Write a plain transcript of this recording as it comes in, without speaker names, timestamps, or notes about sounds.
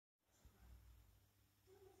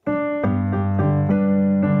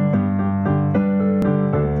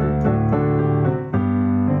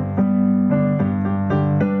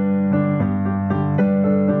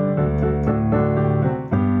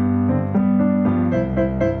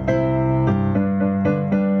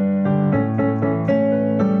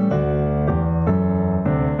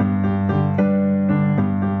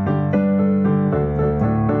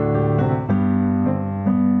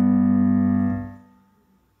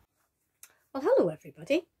Well, hello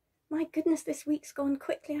everybody. My goodness, this week's gone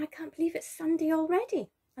quickly. I can't believe it's Sunday already.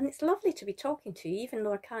 And it's lovely to be talking to you, even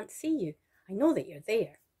though I can't see you. I know that you're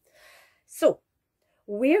there. So,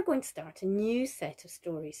 we're going to start a new set of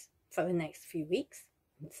stories for the next few weeks.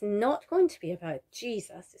 It's not going to be about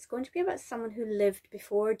Jesus. It's going to be about someone who lived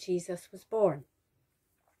before Jesus was born.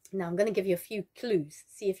 Now, I'm going to give you a few clues.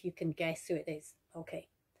 See if you can guess who it is. Okay.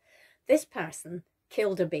 This person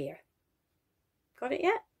killed a bear. Got it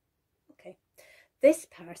yet? Okay. This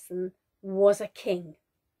person was a king.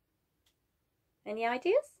 Any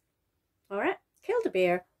ideas? All right. Killed a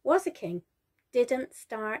bear, was a king, didn't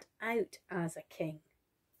start out as a king.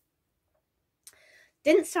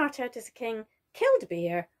 Didn't start out as a king, killed a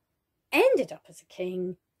bear, ended up as a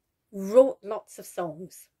king, wrote lots of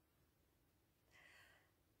songs.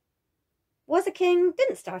 Was a king,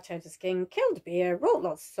 didn't start out as a king, killed a bear, wrote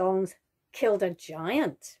lots of songs, killed a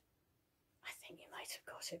giant. I think you might have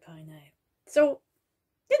got it by now. So,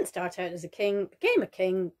 didn't start out as a king, became a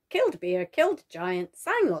king, killed a bear, killed a giant,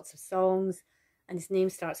 sang lots of songs, and his name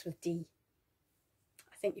starts with D.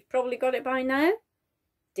 I think you've probably got it by now.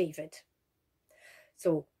 David.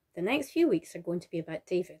 So, the next few weeks are going to be about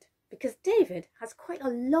David, because David has quite a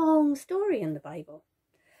long story in the Bible.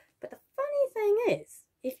 But the funny thing is,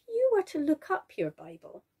 if you were to look up your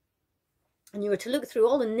Bible, and you were to look through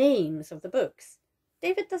all the names of the books,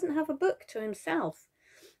 David doesn't have a book to himself.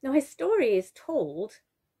 Now, his story is told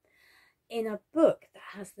in a book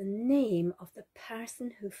that has the name of the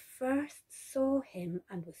person who first saw him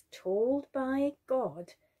and was told by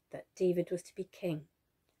God that David was to be king.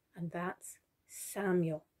 And that's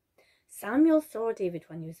Samuel. Samuel saw David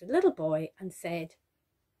when he was a little boy and said,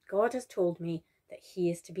 God has told me that he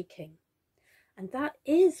is to be king. And that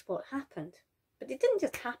is what happened. But it didn't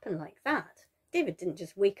just happen like that. David didn't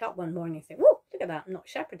just wake up one morning and think, whoa, look at that, I'm not a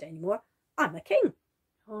shepherd anymore, I'm a king.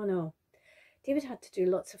 Oh no. David had to do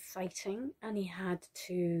lots of fighting, and he had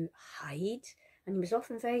to hide, and he was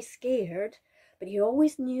often very scared, but he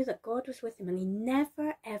always knew that God was with him, and he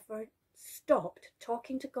never ever stopped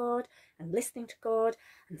talking to God and listening to God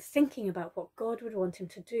and thinking about what God would want him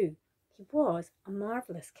to do. He was a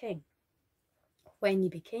marvellous king when he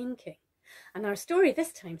became king. And our story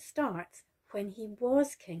this time starts when he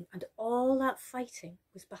was king and all that fighting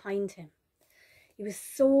was behind him. He was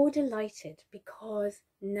so delighted because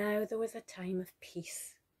now there was a time of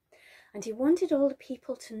peace. And he wanted all the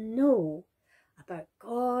people to know about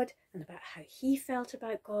God and about how he felt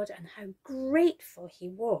about God and how grateful he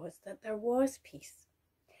was that there was peace.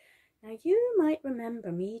 Now, you might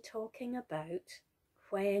remember me talking about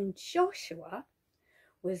when Joshua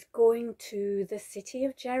was going to the city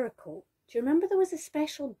of Jericho. Do you remember there was a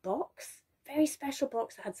special box? Very special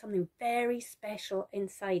box that had something very special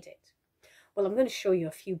inside it. Well, I'm going to show you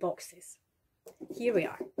a few boxes. Here we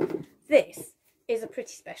are. This is a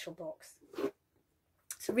pretty special box.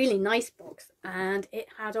 It's a really nice box, and it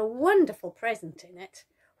had a wonderful present in it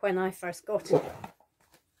when I first got it.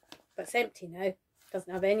 But it's empty now.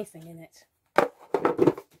 Doesn't have anything in it.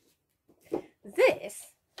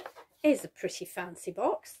 This is a pretty fancy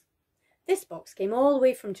box. This box came all the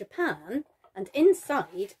way from Japan, and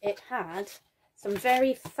inside it had some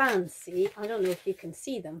very fancy, I don't know if you can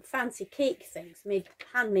see them, fancy cake things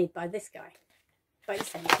handmade by this guy. But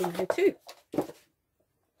it's empty now too.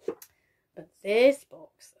 But this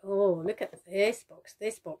box, oh, look at this box.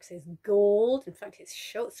 This box is gold. In fact, it's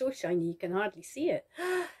so shiny you can hardly see it.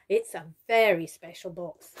 It's a very special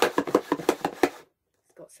box.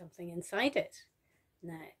 It's got something inside it.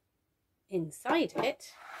 Now, inside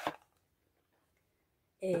it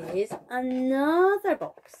is another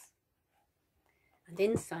box. And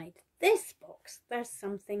inside this box, there's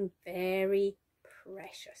something very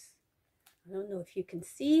precious. I don't know if you can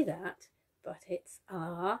see that, but it's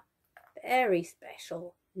a very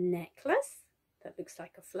special necklace that looks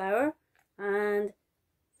like a flower, and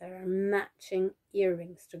there are matching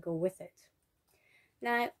earrings to go with it.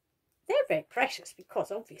 Now, they're very precious because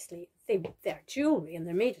obviously they're jewellery and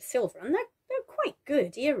they're made of silver, and they're quite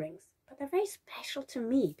good earrings, but they're very special to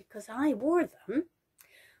me because I wore them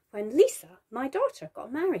when Lisa, my daughter,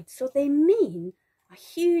 got married. So they mean a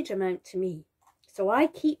huge amount to me. So I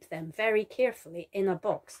keep them very carefully in a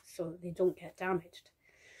box so that they don't get damaged.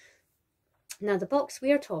 Now, the box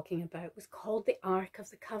we are talking about was called the Ark of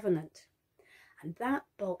the Covenant. And that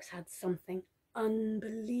box had something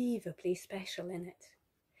unbelievably special in it.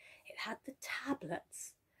 It had the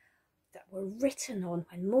tablets that were written on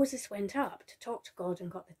when Moses went up to talk to God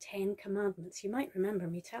and got the 10 Commandments. You might remember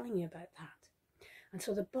me telling you about that. And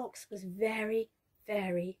so the box was very,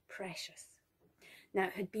 very precious. Now,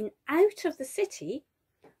 it had been out of the city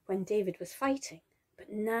when David was fighting,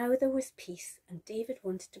 But now there was peace, and David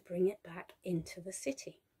wanted to bring it back into the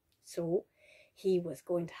city. So he was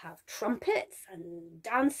going to have trumpets and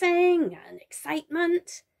dancing and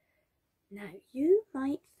excitement. Now, you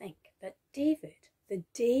might think that David, the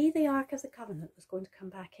day the Ark of the Covenant was going to come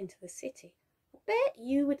back into the city, I bet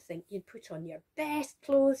you would think you'd put on your best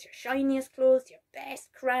clothes, your shiniest clothes, your best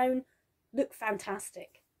crown, look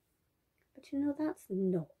fantastic. But you know, that's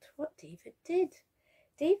not what David did.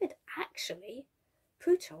 David actually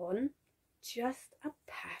put on just a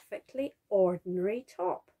perfectly ordinary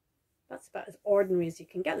top. That's about as ordinary as you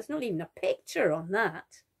can get. There's not even a picture on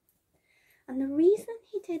that. And the reason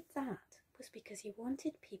he did that was because he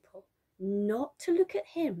wanted people not to look at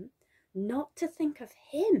him, not to think of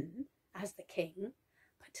him as the king,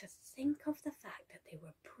 but to think of the fact that they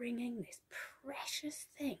were bringing this precious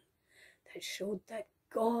thing that showed that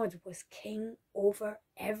God was king over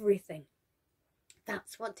everything.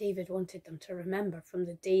 That's what David wanted them to remember from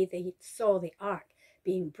the day they saw the ark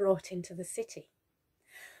being brought into the city.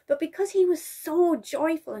 But because he was so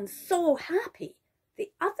joyful and so happy,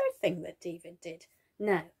 the other thing that David did,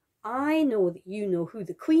 now I know that you know who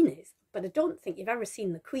the Queen is, but I don't think you've ever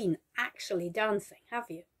seen the Queen actually dancing, have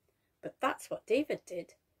you? But that's what David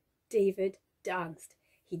did. David danced.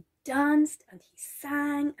 He danced and he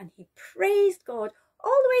sang and he praised God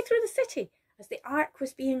all the way through the city as the ark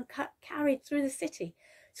was being carried through the city,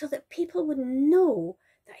 so that people would know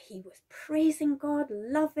that he was praising God,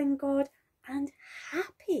 loving God, and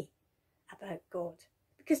happy about God.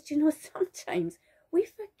 Because, you know, sometimes we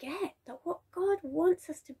forget that what God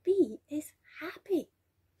wants us to be is happy.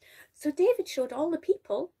 So David showed all the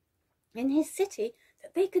people in his city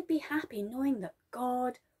that they could be happy knowing that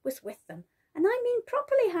God was with them. And I mean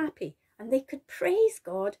properly happy. And they could praise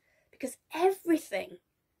God because everything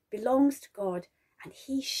belongs to God and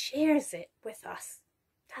he shares it with us.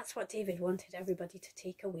 That's what David wanted everybody to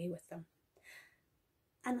take away with them.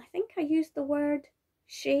 And I think I used the word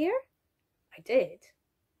share. I did.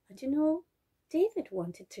 And you know, David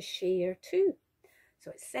wanted to share too.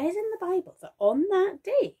 So it says in the Bible that on that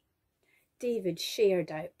day, David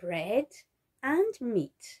shared out bread and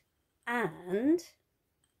meat and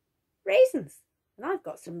raisins. And I've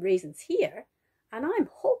got some raisins here, and I'm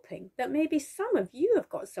hoping that maybe some of you have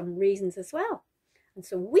got some raisins as well. And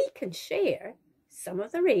so we can share some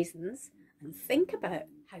of the raisins and think about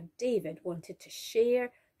how David wanted to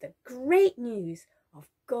share the great news of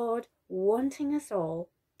God wanting us all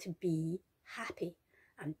to be happy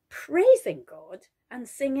and praising God and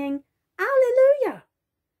singing Alleluia,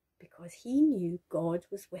 because he knew God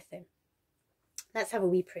was with him. Let's have a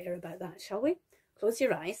wee prayer about that, shall we? Close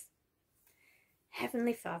your eyes.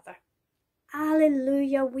 Heavenly Father,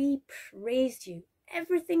 Alleluia, we praise you.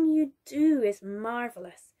 Everything you do is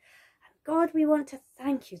marvellous. And God, we want to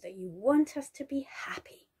thank you that you want us to be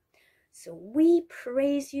happy. So we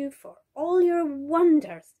praise you for all your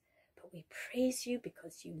wonders, but we praise you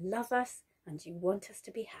because you love us and you want us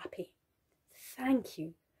to be happy. Thank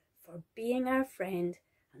you for being our friend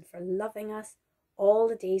and for loving us all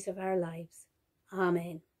the days of our lives.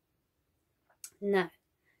 Amen. Now,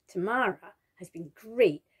 Tamara has been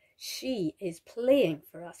great. She is playing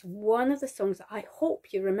for us one of the songs that I hope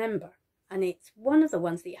you remember. And it's one of the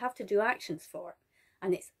ones that you have to do actions for.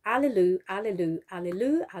 And it's Alleluia, Alleluia,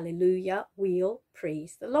 Alleluia, Alleluia, we'll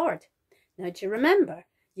praise the Lord. Now, do you remember?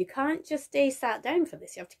 You can't just stay sat down for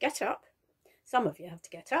this. You have to get up. Some of you have to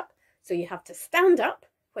get up. So you have to stand up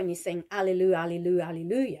when you sing Alleluia, Alleluia,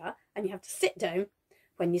 Alleluia. And you have to sit down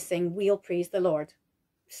when you sing We'll Praise the Lord.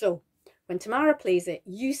 So when Tamara plays it,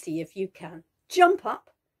 you see if you can jump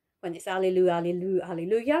up when it's Alleluia, Alleluia,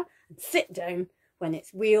 Alleluia, and sit down when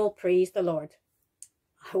it's We'll Praise the Lord.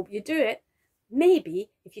 I hope you do it.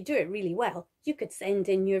 Maybe if you do it really well, you could send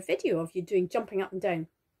in your video of you doing jumping up and down,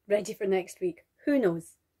 ready for next week. Who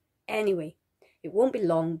knows? Anyway, it won't be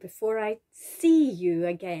long before I see you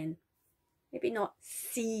again. Maybe not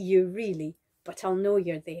see you really, but I'll know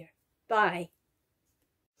you're there. Bye.